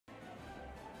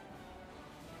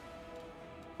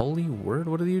Holy word,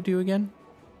 what do you do again?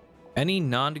 Any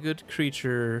non-good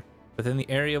creature within the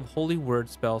area of holy word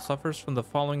spell suffers from the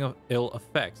following of ill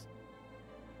effects.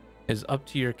 It is up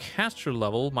to your caster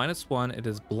level. -1, it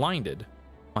is blinded.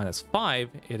 -5,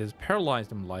 it is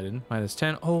paralyzed and blinded.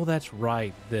 -10, oh, that's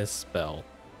right, this spell.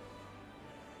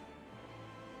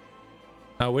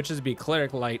 Witches be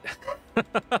cleric light.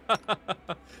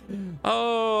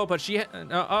 Oh, but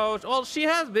well, she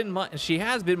has been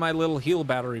my little heal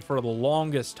battery for the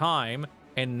longest time,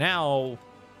 and now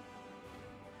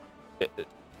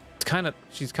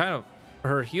she's kind of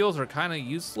her heals are kind of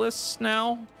useless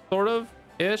now, sort of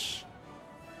ish.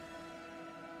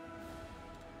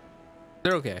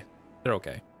 They're okay. They're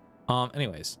okay.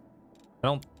 Anyways, I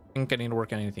don't think I need to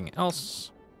work on anything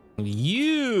else.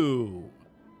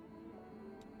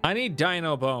 I need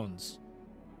dino bones.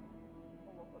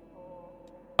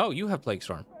 Oh, you have Plague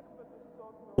Storm.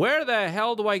 Where the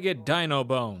hell do I get dino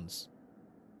bones?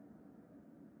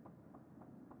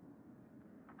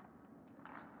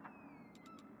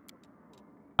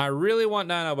 I really want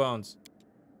dino bones.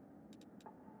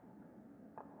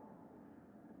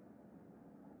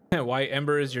 Why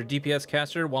Ember is your DPS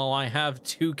caster while I have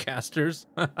 2 casters?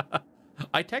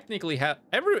 I technically have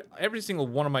every single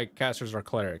one of my casters are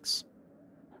clerics.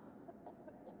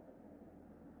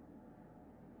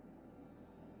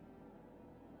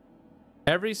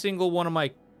 Every single one of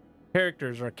my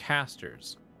characters are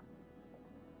casters.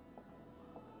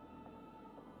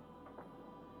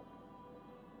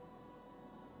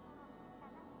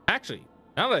 Actually,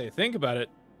 now that I think about it,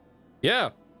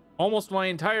 yeah, almost my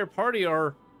entire party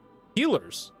are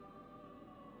healers.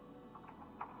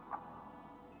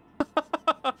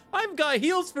 I've got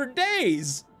heals for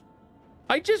days.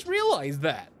 I just realized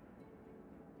that.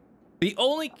 The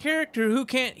only character who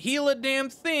can't heal a damn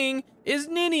thing is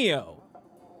Ninio.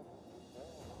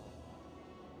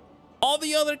 All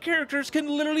the other characters can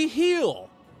literally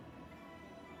heal.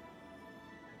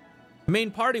 Main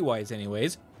party-wise,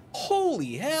 anyways.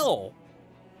 Holy hell.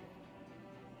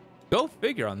 Go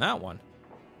figure on that one.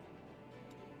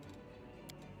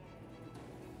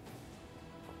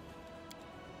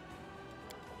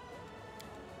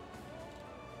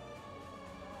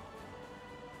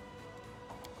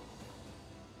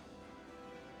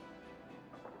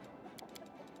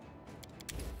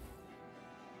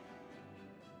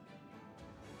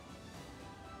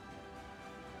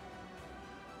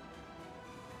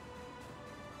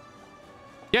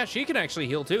 Yeah, she can actually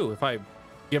heal too if I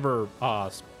give her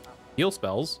heal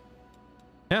spells.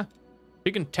 Yeah,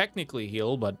 she can technically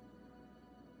heal, but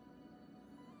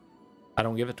I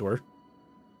don't give it to her.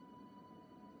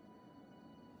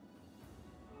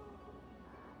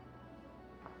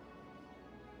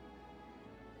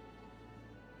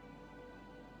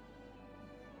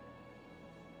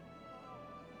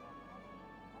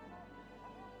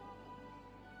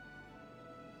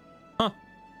 Huh.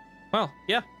 Well,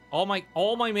 yeah.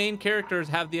 All my main characters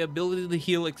have the ability to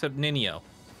heal except Ninio.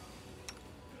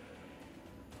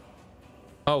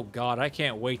 Oh god, I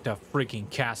can't wait to freaking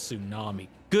cast Tsunami.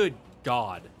 Good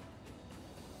god.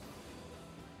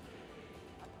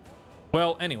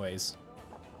 Well, anyways.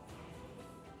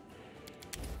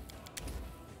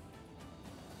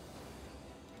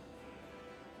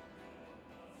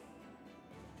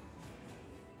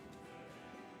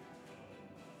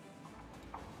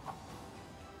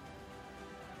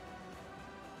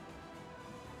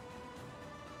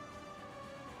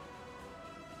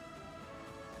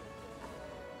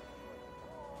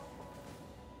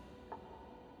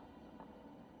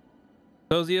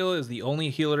 Soziel is the only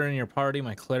healer in your party.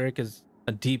 My cleric is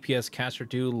a DPS caster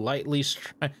too. Lightning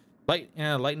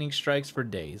strikes for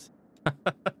days.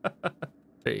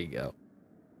 There you go.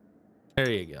 There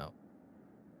you go.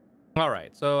 All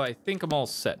right, so I think I'm all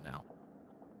set now.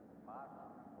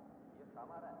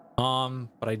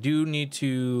 But I do need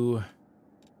to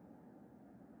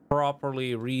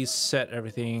properly reset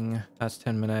everything. That's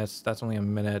 10 minutes. That's only a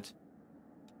minute.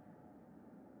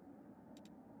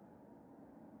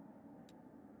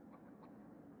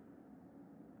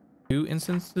 Two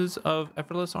instances of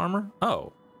effortless armor?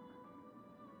 Oh.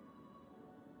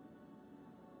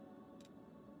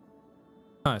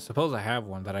 I suppose I have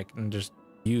one that I can just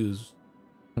use.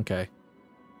 Okay.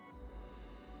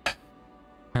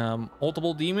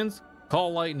 Multiple demons?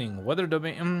 Call lightning. Weather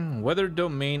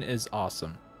domain is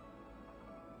awesome.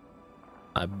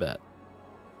 I bet.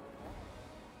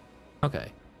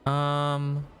 Okay.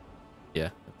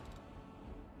 Yeah.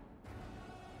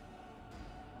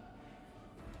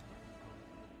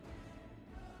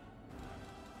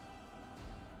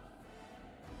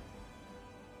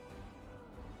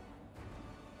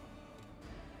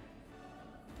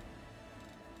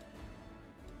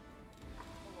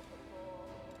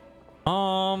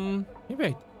 Maybe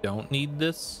I don't need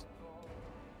this.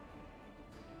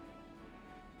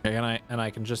 Okay, and I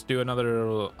can just do another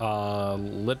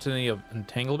litany of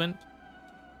entanglement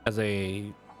as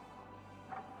a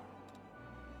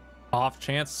off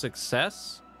chance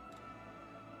success.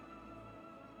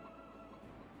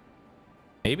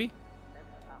 Maybe.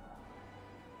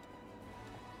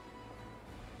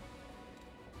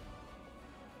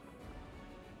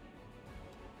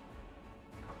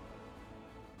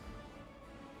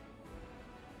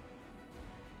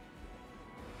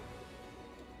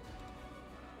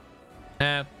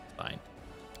 Nah, fine.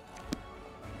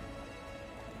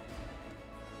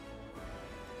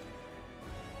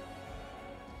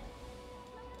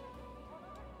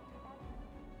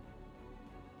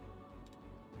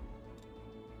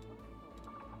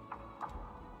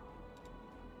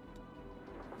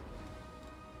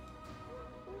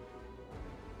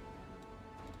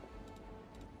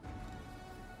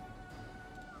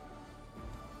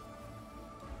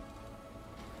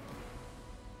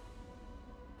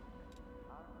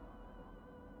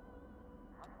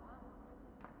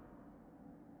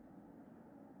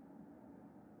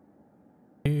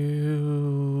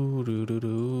 Do, do, do,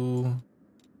 do.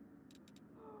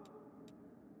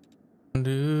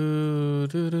 Do,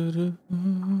 do, do, do.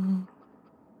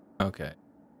 Okay.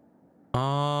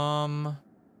 I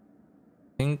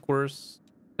think we're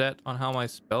set on how my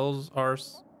spells are.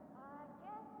 Okay.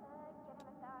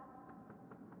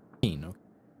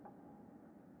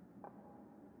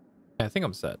 Yeah, I think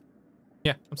I'm set.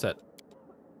 Yeah, I'm set.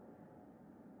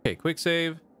 Okay, quick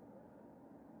save.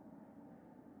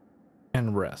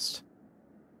 And rest.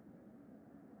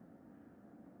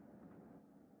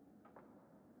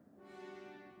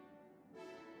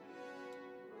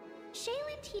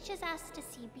 Shaylin teaches us to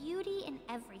see beauty in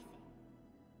everything.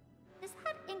 Does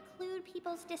that include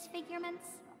people's disfigurements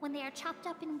when they are chopped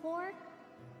up in war?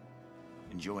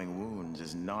 Enjoying wounds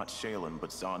is not Shaylin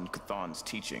but Zon Cathan's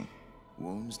teaching.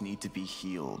 Wounds need to be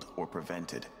healed or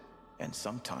prevented, and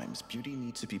sometimes beauty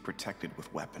needs to be protected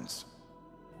with weapons.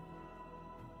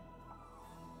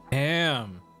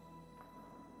 Damn.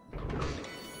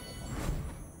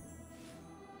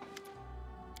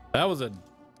 That was a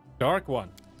dark one.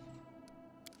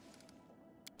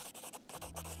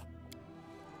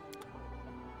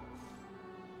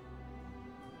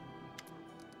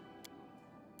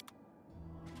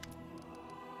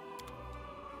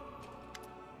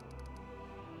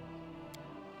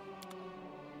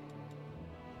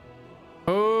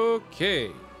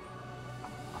 Okay.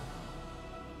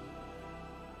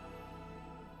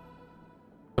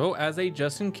 So as a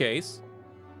just in case,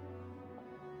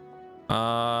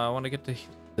 I want to get to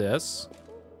this.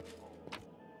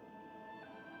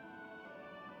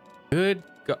 Good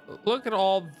God. Look at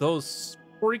all those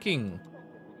freaking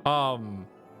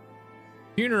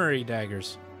funerary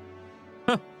daggers.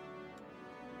 Huh.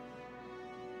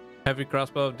 Heavy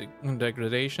crossbow of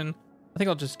degradation. I think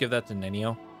I'll just give that to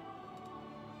Nenio.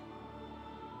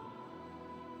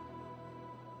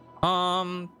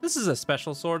 This is a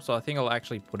special sword, so I think I'll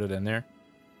actually put it in there.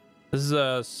 This is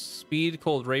a speed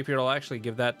cold rapier. I'll actually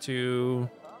give that to...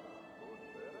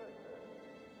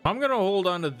 I'm gonna hold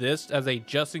on to this as a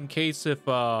just in case if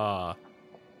the...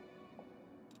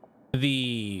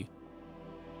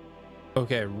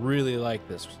 Okay, I really like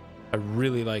this. I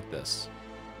really like this.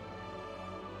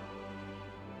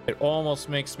 It almost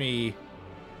makes me...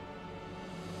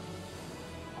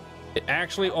 It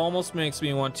actually almost makes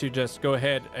me want to just go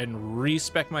ahead and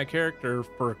respec my character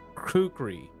for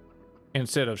kukri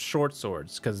instead of short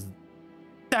swords, because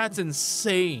that's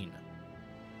insane.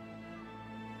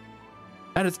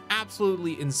 That is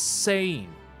absolutely insane.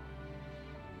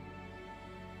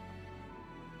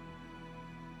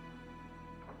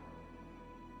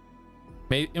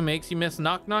 It makes you miss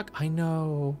knock knock. I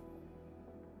know.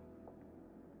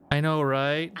 I know,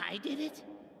 right? I did it.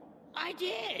 I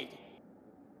did.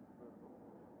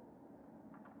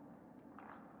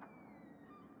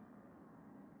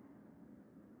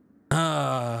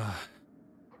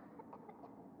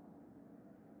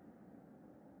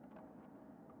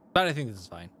 But I think this is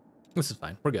fine. This is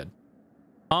fine. We're good.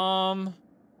 But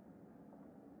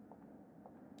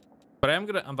I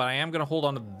am gonna hold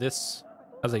on to this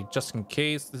as a just in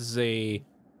case. This is a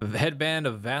headband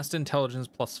of vast intelligence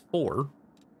 +4.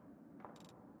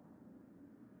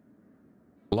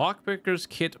 Lockpicker's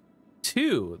kit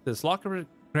 2. This lockpicker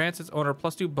grants its owner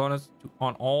 +2 bonus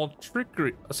on all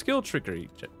trickery, skill trickery.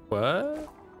 What?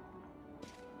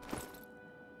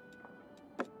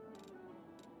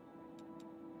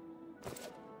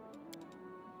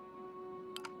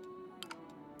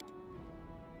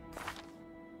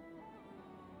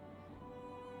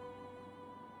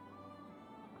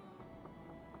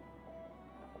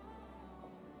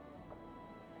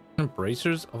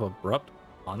 Embracers of abrupt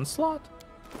onslaught?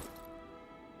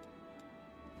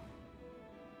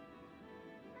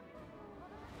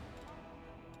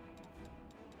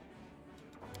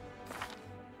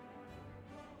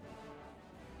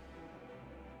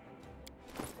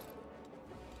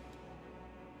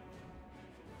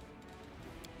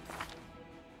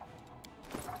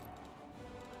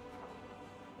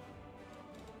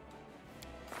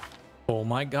 Oh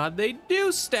my god, they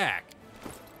do stack!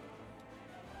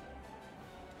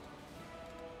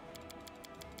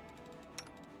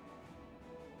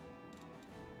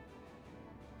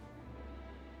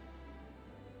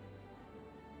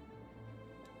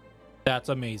 That's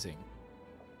amazing.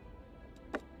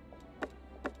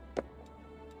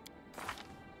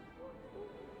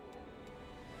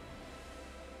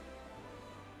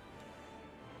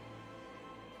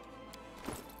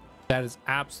 That is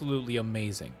absolutely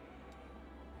amazing.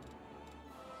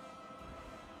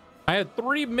 I had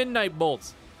 3 midnight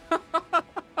bolts.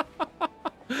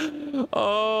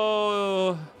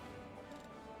 Oh.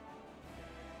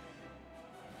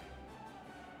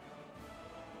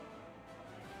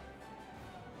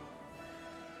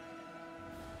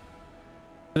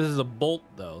 This is a bolt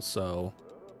though, so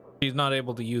she's not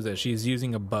able to use it. She's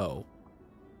using a bow.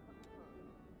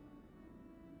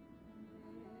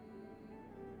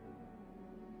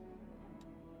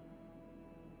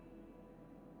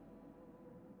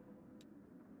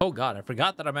 Oh god, I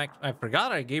forgot that I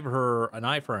forgot I gave her an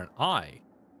eye for an eye.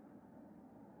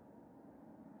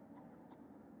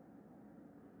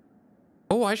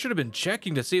 Oh, I should have been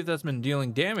checking to see if that's been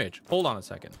dealing damage. Hold on a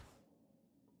second.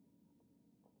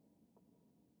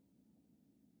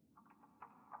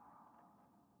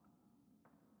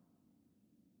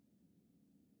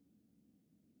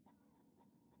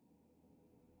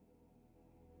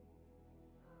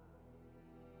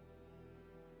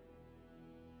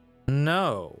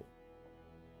 No.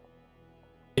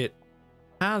 It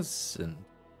hasn't.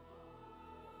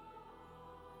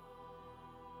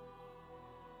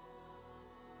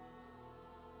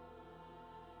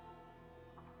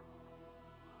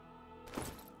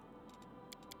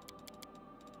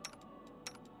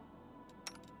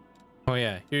 Oh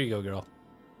yeah, here you go, girl.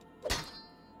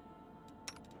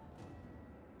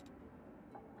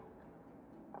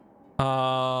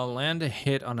 Land a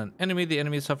hit on an enemy. The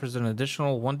enemy suffers an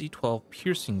additional 1d12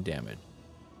 piercing damage.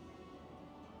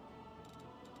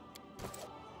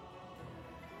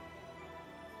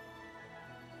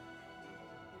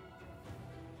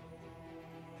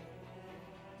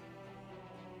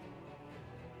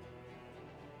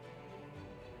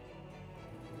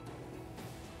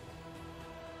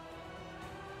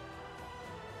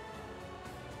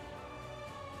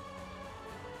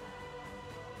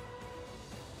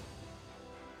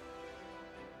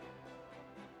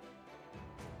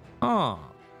 Huh.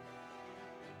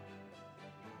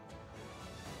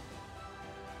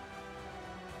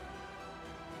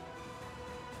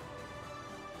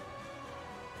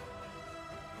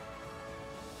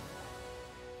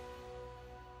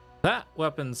 That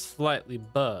weapon's slightly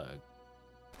bugged.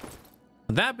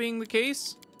 That being the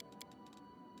case,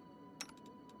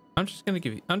 I'm just gonna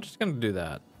do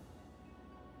that.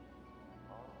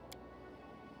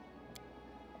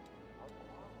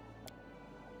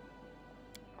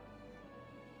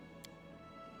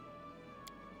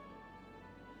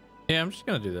 Yeah, I'm just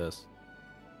gonna do this.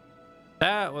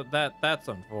 That's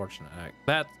unfortunate.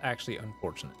 That's actually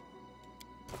unfortunate.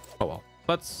 Oh well.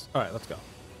 All right, let's go.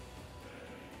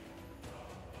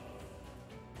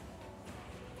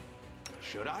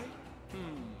 Should I?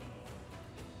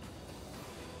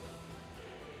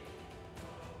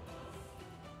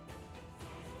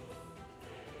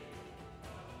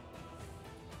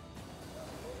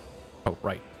 Oh,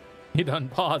 right. He done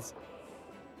pause.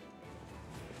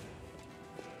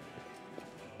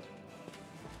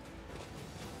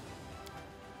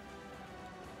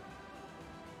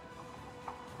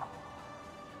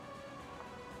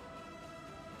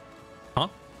 Huh?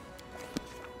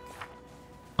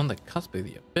 On the cusp of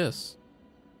the abyss.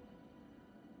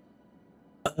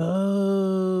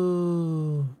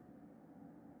 Oh.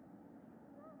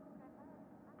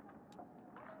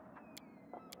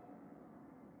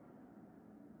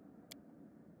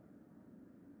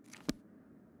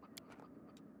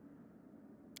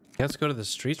 Let's go to the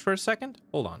streets for a second.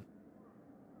 Hold on.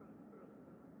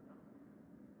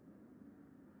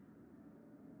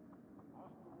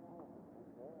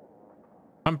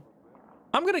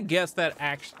 I'm gonna guess that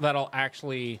I'll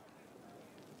actually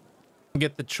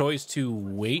get the choice to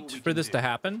wait for this to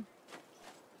happen.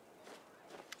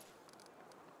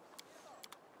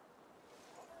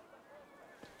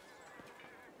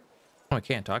 Oh, I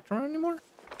can't talk to her anymore?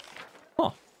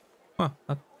 Huh,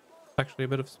 that's actually a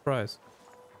bit of a surprise.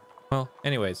 Well,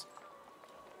 anyways.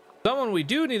 Someone we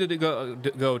do need to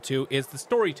go to is the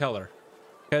storyteller.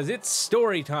 Because it's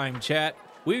story time, chat.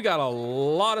 We've got a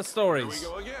lot of stories. Here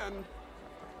we go again.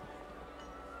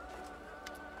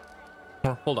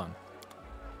 Or, hold on.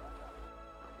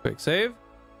 Quick save.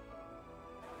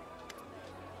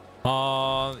 The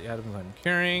items I'm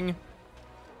carrying.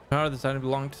 Power this item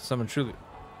belonged to someone truly.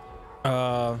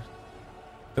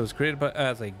 It was created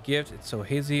as a gift. It's so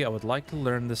hazy. I would like to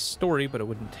learn this story, but it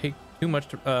wouldn't take too much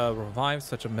to revive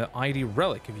such a mighty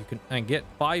relic. If you can get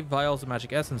 5 vials of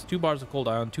magic essence, 2 bars of cold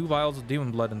ion, 2 vials of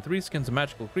demon blood, and 3 skins of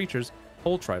magical creatures,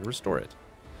 I'll try to restore it.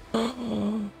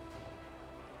 Oh.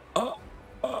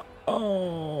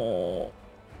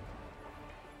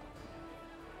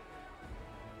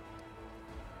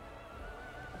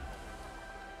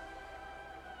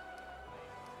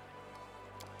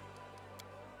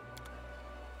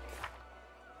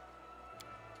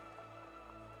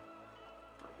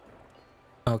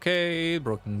 Okay,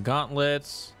 broken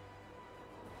gauntlets.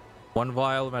 1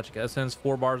 vial of magic essence,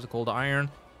 4 bars of cold iron,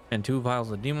 and 2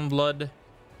 vials of demon blood.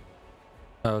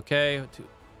 Okay,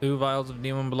 2 vials of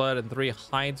demon blood and 3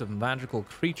 hides of magical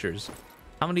creatures.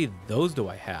 How many of those do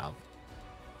I have?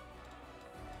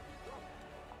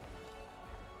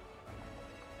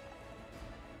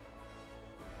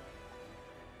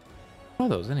 What are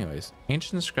those anyways?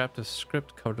 Ancient scrap of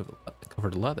script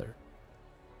covered leather.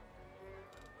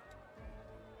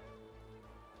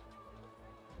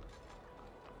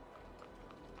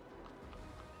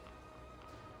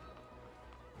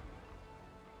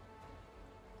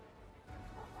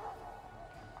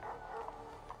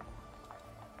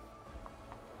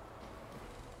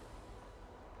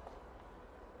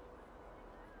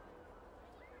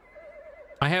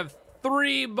 I have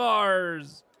 3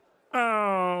 bars.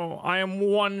 Oh, I am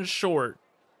 1 short.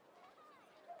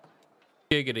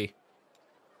 Giggity.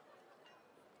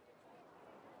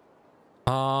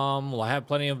 Well, I have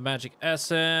plenty of magic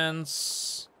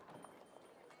essence.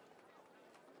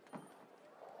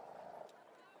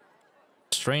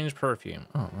 Strange perfume.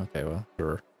 Oh, okay, well,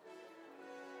 sure.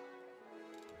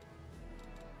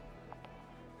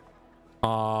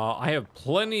 I have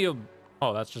plenty of...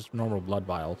 Oh, that's just normal blood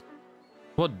vial.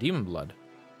 What demon blood?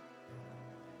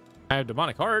 I have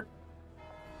demonic heart.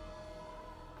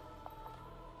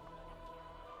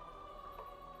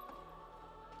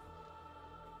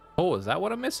 Oh, is that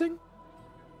what I'm missing?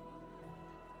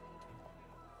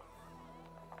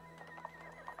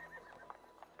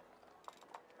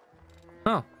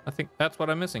 Oh, I think that's what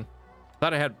I'm missing.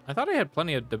 I thought I had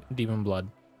plenty of demon blood.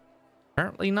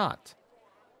 Apparently not.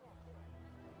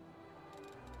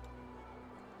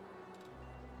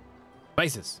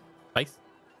 Spices. Spice.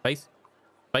 Spice.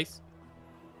 Spice.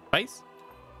 Spice.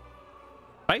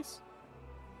 Spice.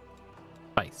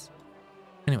 Spice.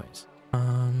 Anyways.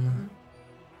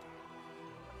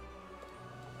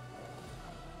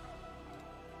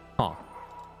 Oh.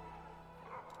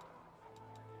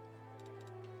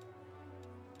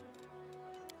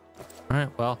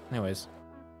 Alright, well, anyways.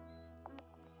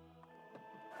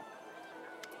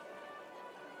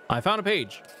 I found a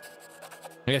page.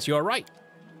 I guess you are right.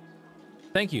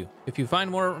 Thank you. If you find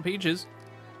more pages...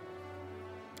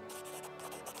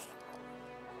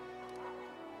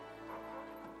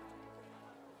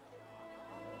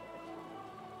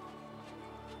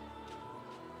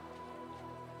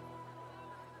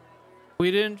 We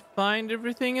didn't find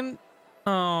everything in...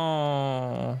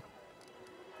 Oh...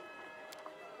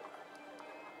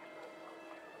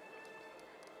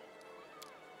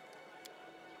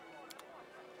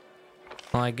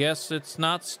 Well, I guess it's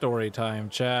not story time,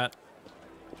 chat.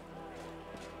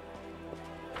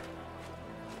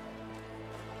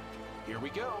 Here we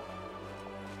go.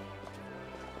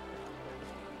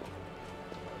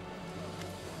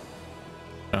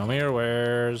 Show me your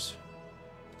wares.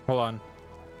 Hold on.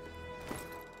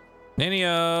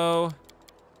 Ninio.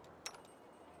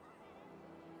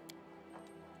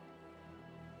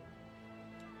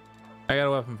 I got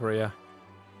a weapon for you.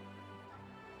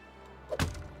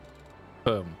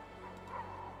 Boom.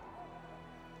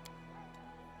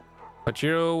 But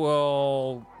you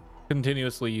will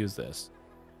continuously use this.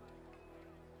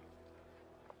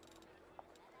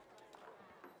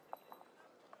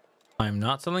 I'm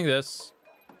not selling this.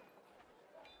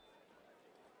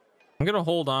 I'm gonna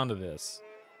hold on to this.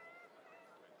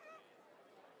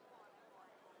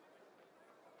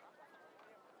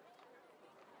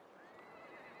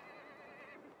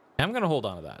 I'm gonna hold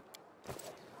on to that.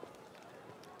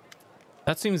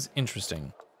 That seems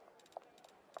interesting.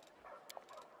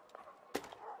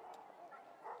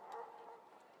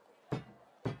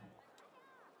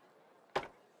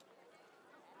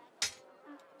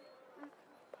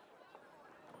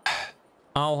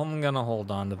 Oh, I'm gonna hold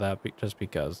on to that just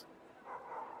because.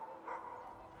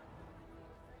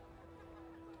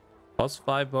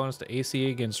 +5 bonus to AC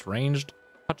against ranged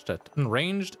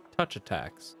touch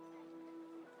attacks.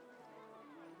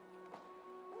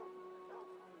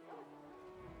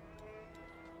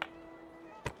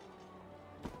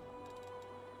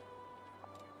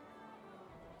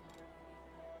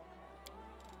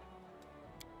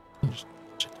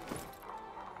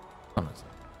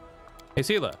 Hey,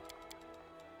 Sela.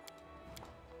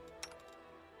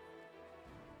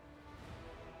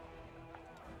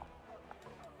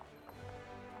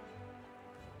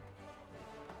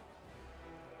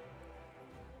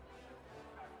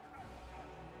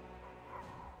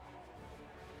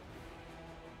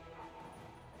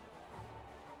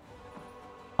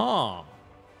 Oh.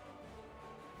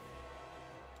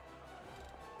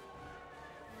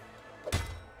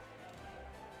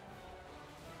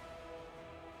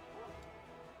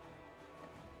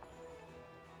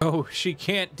 Oh, she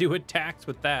can't do attacks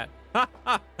with that.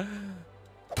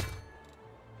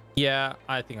 Yeah,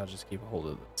 I think I'll just keep a hold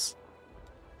of this.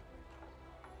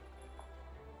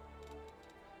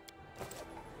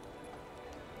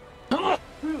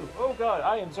 Oh god,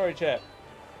 I am sorry, chat.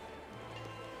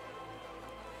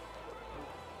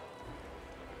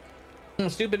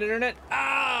 Stupid internet.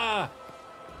 Ah!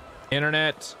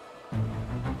 Internet.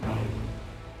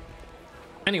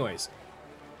 Anyways,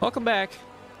 welcome back.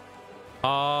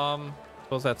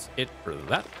 Suppose that's it for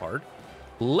that part.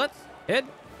 Let's head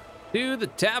to the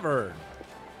tavern.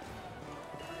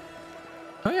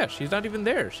 Oh yeah, she's not even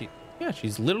there.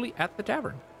 She's literally at the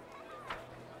tavern.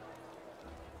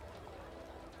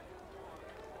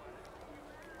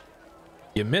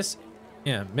 You miss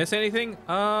anything?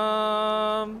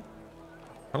 I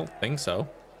don't think so.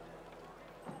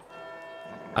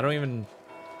 In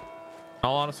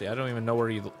all honesty, I don't even know where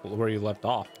you left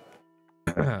off.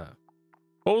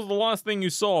 What was the last thing you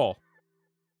saw?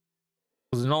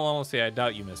 Because in all honesty, I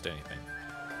doubt you missed anything.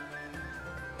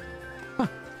 Huh,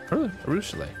 really?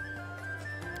 Arushle.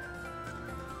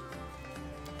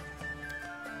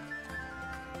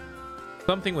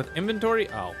 Something with inventory?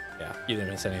 Oh, yeah, you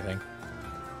didn't miss anything.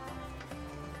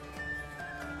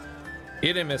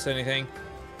 You didn't miss anything.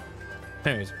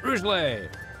 Anyways, Arushle!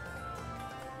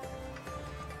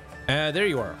 There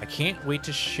you are. I can't wait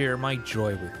to share my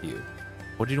joy with you.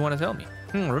 What did you want to tell me?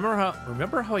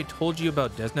 Remember how I told you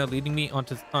about Desna leading me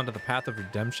onto the path of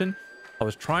redemption? I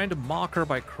was trying to mock her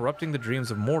by corrupting the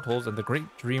dreams of mortals, and the great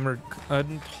dreamer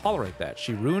couldn't tolerate that.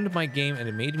 She ruined my game, and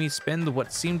it made me spend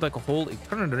what seemed like a whole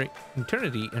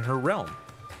eternity in her realm.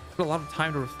 It took a lot of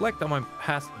time to reflect on my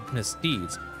past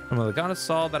misdeeds, and when the goddess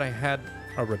saw that I had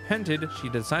repented, she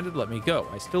decided to let me go.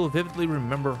 I still vividly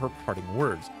remember her parting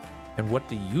words. And what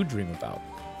do you dream about?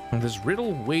 And this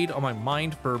riddle weighed on my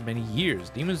mind for many years.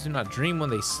 Demons do not dream when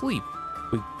they sleep.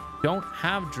 We don't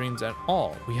have dreams at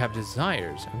all. We have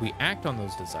desires, and we act on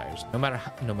those desires, no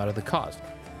matter the cost.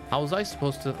 How was I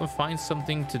supposed to find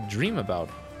something to dream about?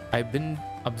 I've been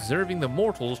observing the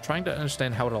mortals, trying to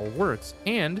understand how it all works,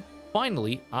 and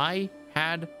finally, I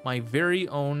had my very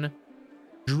own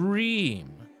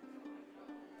dream.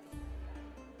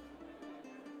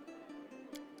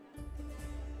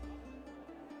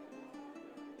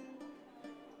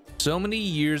 So many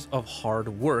years of hard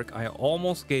work, I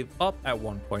almost gave up at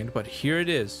one point, but here it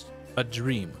is, a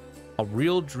dream, a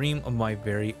real dream of my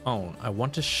very own. I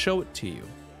want to show it to you.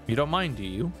 You don't mind, do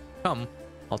you? Come,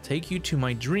 I'll take you to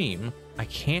my dream. I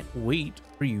can't wait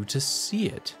for you to see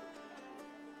it.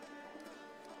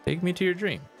 Take me to your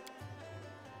dream.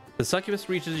 The succubus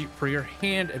reaches for your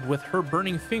hand, and with her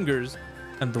burning fingers,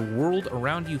 and the world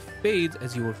around you fades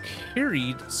as you are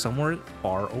carried somewhere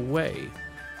far away.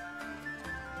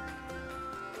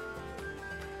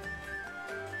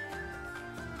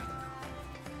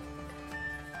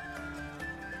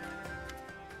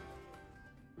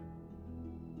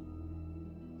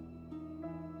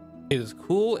 It is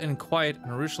cool and quiet in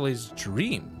Arushale's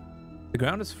dream. The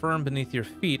ground is firm beneath your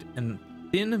feet, and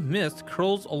thin mist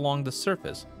curls along the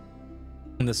surface.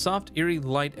 In the soft, eerie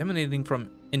light emanating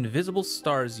from invisible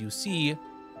stars, you see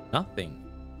nothing.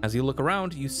 As you look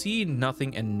around, you see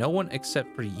nothing and no one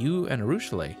except for you and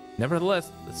Arushale.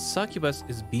 Nevertheless, the succubus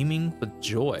is beaming with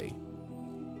joy.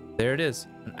 There it is,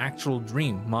 an actual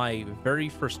dream, my very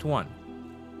first one.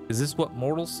 Is this what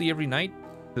mortals see every night?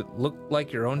 Does it look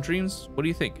like your own dreams? What do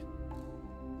you think?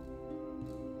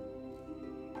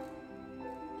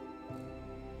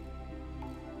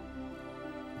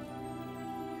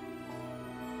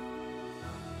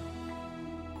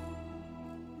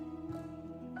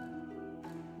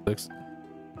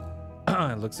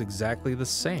 It looks exactly the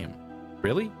same.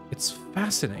 Really? It's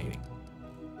fascinating.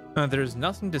 There's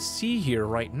nothing to see here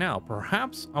right now.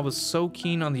 Perhaps I was so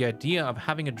keen on the idea of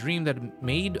having a dream that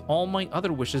made all my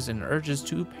other wishes and urges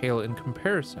too pale in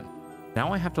comparison.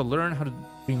 Now I have to learn how to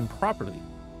dream properly.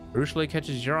 Ursula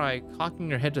catches your eye, cocking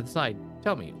your head to the side.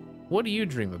 Tell me, what do you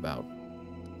dream about?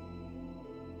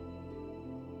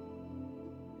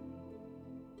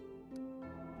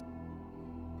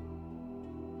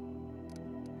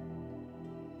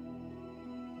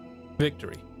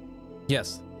 Victory.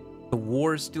 Yes, the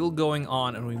war is still going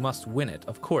on and we must win it.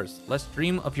 Of course, let's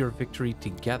dream of your victory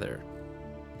together.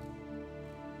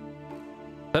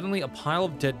 Suddenly, a pile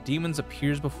of dead demons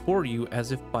appears before you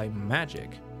as if by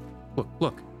magic.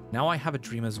 Look, now I have a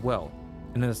dream as well.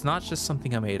 And it's not just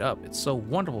something I made up. It's so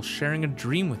wonderful sharing a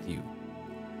dream with you.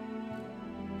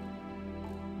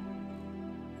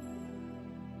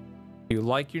 Do you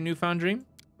like your newfound dream?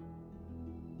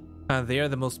 They are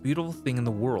the most beautiful thing in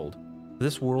the world.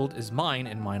 This world is mine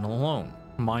and mine alone.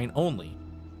 Mine only.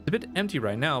 It's a bit empty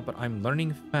right now, but I'm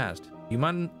learning fast. Do you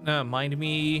mind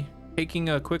me taking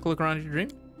a quick look around your dream?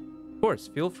 Of course,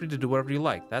 feel free to do whatever you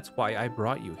like. That's why I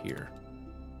brought you here.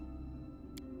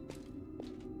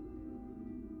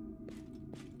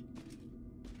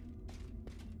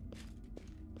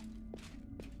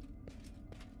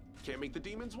 Can't make the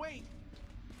demons wait.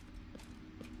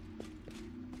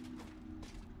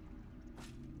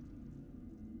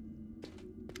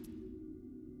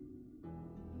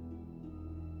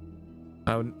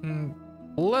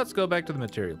 Let's go back to the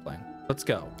material plane. Let's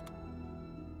go.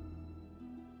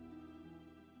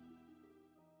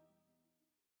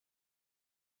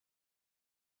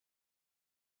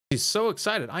 She's so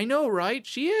excited. I know, right?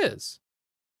 She is.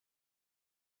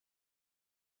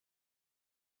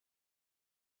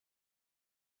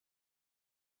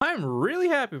 I'm really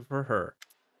happy for her.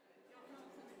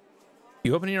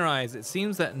 You open your eyes. It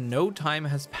seems that no time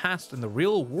has passed in the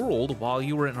real world while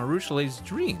you were in Arushale's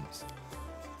dreams.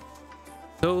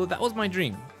 So that was my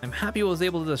dream. I'm happy I was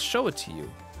able to show it to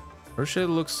you. Arushale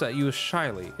looks at you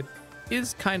shyly. It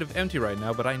is kind of empty right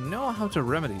now, but I know how to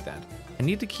remedy that. I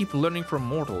need to keep learning from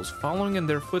mortals, following in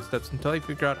their footsteps until I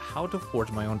figure out how to forge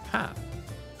my own path.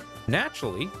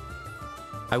 Naturally,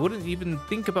 I wouldn't even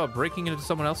think about breaking into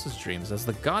someone else's dreams, as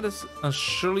the goddess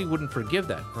surely wouldn't forgive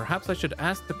that. Perhaps I should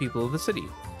ask the people of the city.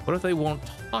 What if they won't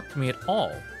talk to me at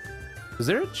all? Is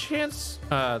there a chance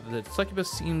that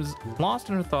Succubus seems lost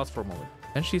in her thoughts for a moment?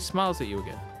 Then she smiles at you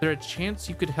again. Is there a chance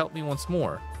you could help me once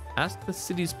more? Ask the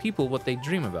city's people what they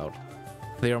dream about.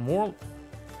 They are more,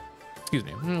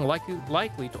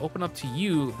 likely to open up to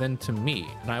you than to me,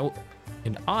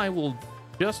 and I will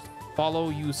just follow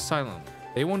you silently.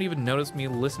 They won't even notice me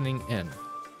listening in.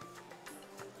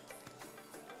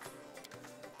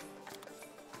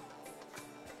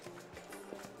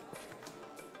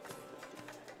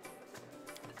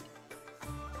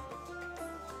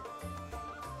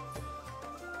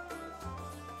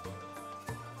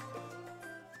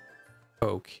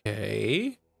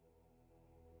 Okay.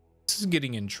 This is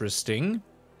getting interesting.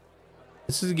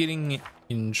 This is getting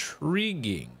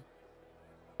intriguing.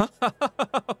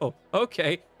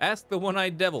 Okay, ask the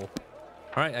one-eyed devil.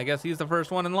 All right, I guess he's the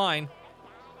first one in line,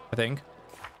 I think.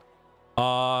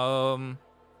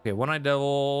 Okay, one-eyed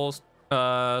devil,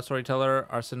 storyteller,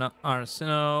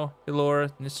 Arsino, Hilor,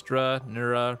 Nistra,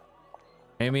 Nura,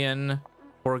 Amian,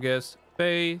 Porgus,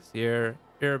 Faye, Sier,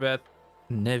 Irabeth,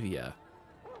 Nevia.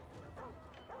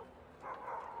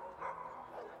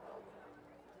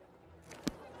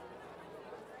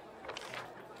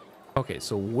 Okay,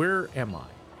 so where am I?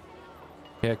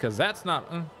 Yeah, because that's not...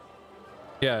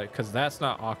 yeah, because that's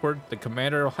not awkward. The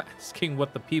commander asking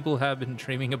what the people have been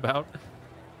dreaming about.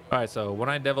 All right, so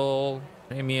one-eyed devil,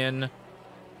 Damien.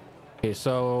 Okay,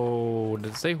 so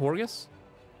did it say Horgus?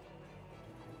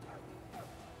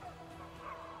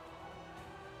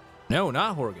 No,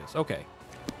 not Horgus. Okay.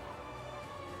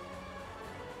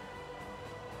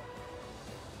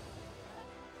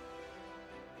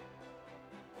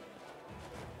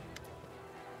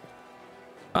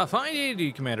 Fine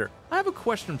day, Commander. I have a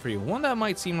question for you, one that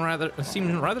might seem rather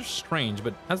strange,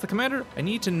 but as the Commander, I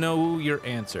need to know your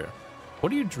answer. What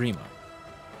do you dream of?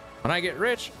 When I get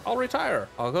rich, I'll retire.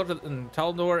 I'll go to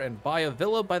Taldor and buy a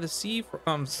villa by the sea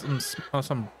from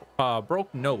some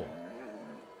broke noble.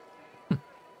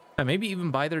 And maybe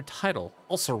even buy their title.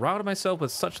 I'll surround myself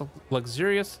with such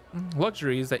luxuries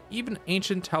that even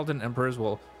ancient Taldan emperors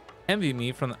will envy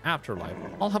me from the afterlife.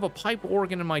 I'll have a pipe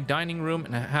organ in my dining room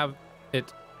and have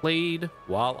it played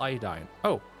while I dine.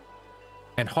 Oh,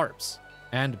 and harps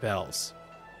and bells.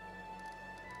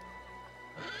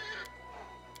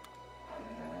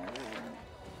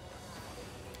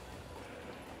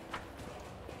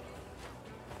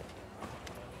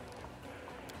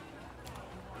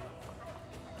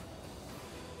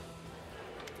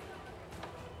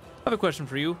 have a question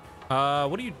for you.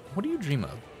 What do you dream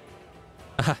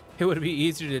of? It would be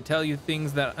easier to tell you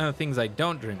things I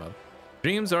don't dream of.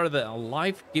 Dreams are the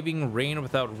life-giving rain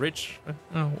without which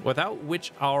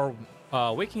our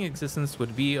waking existence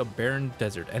would be a barren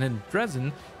desert. And in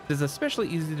Dresden, it is especially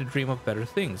easy to dream of better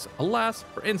things. Alas,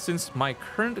 for instance, my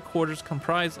current quarters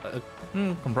comprise a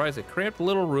cramped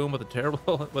little room with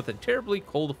a terribly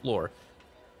cold floor.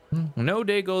 No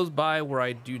day goes by where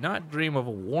I do not dream of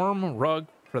a warm rug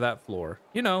for that floor.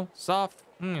 Soft,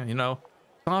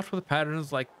 soft with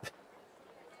patterns like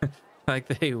like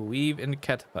they weave in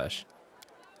Katapesh.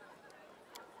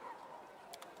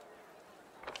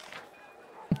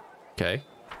 Okay,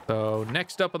 so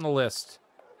next up on the list,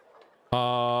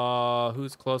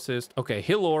 who's closest? Okay,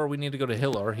 Hillor. We need to go to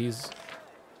Hillor.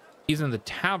 He's in the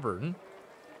tavern.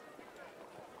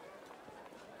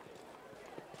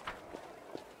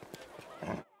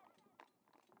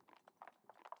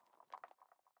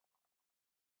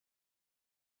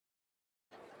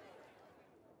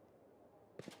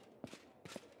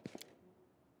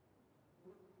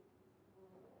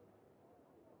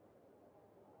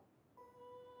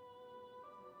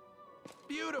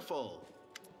 Beautiful.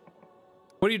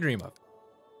 What do you dream of?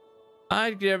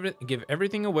 I'd give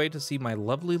everything away to see my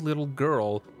lovely little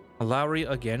girl, Lowry,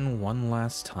 again one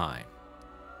last time.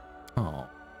 Oh.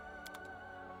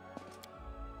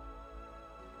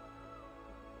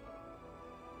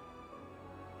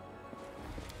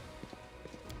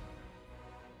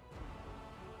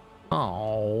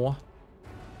 Oh.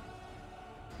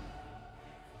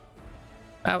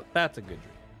 That's a good dream.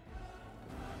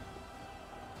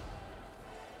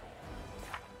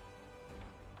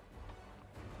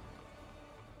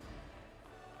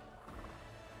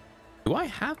 Do I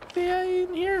have Faye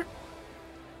in here?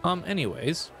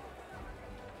 Anyways.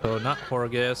 So not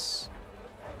Horgus.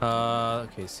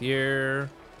 Okay, Seer.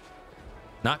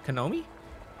 Not Konomi?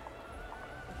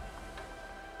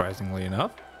 Surprisingly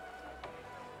enough.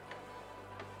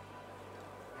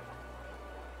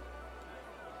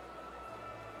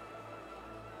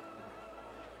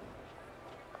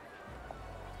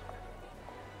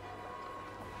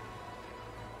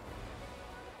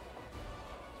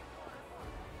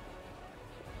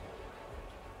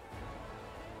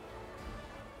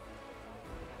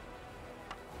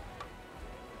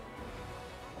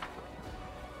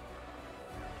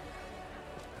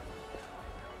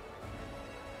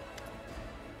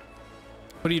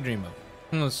 What do you dream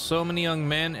of? So many young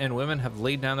men and women have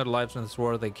laid down their lives in this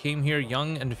war. They came here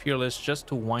young and fearless just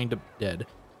to wind up dead.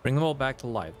 Bring them all back to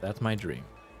life. That's my dream.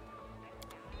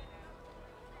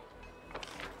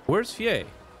 Where's Fie?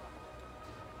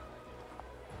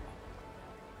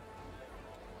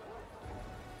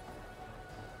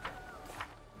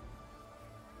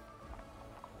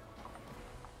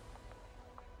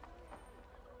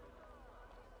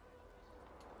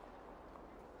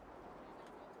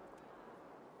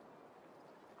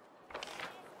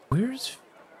 Where's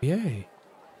Fie?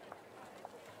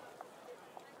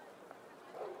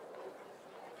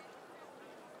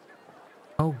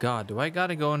 Oh god, do I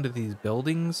gotta go into these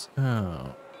buildings?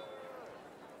 Oh.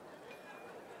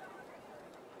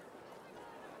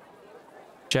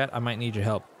 Chat, I might need your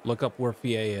help. Look up where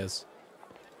Fie is.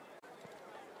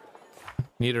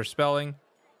 Need her spelling?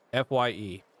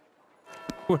 Fye.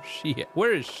 Where's she at?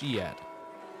 Where is she at?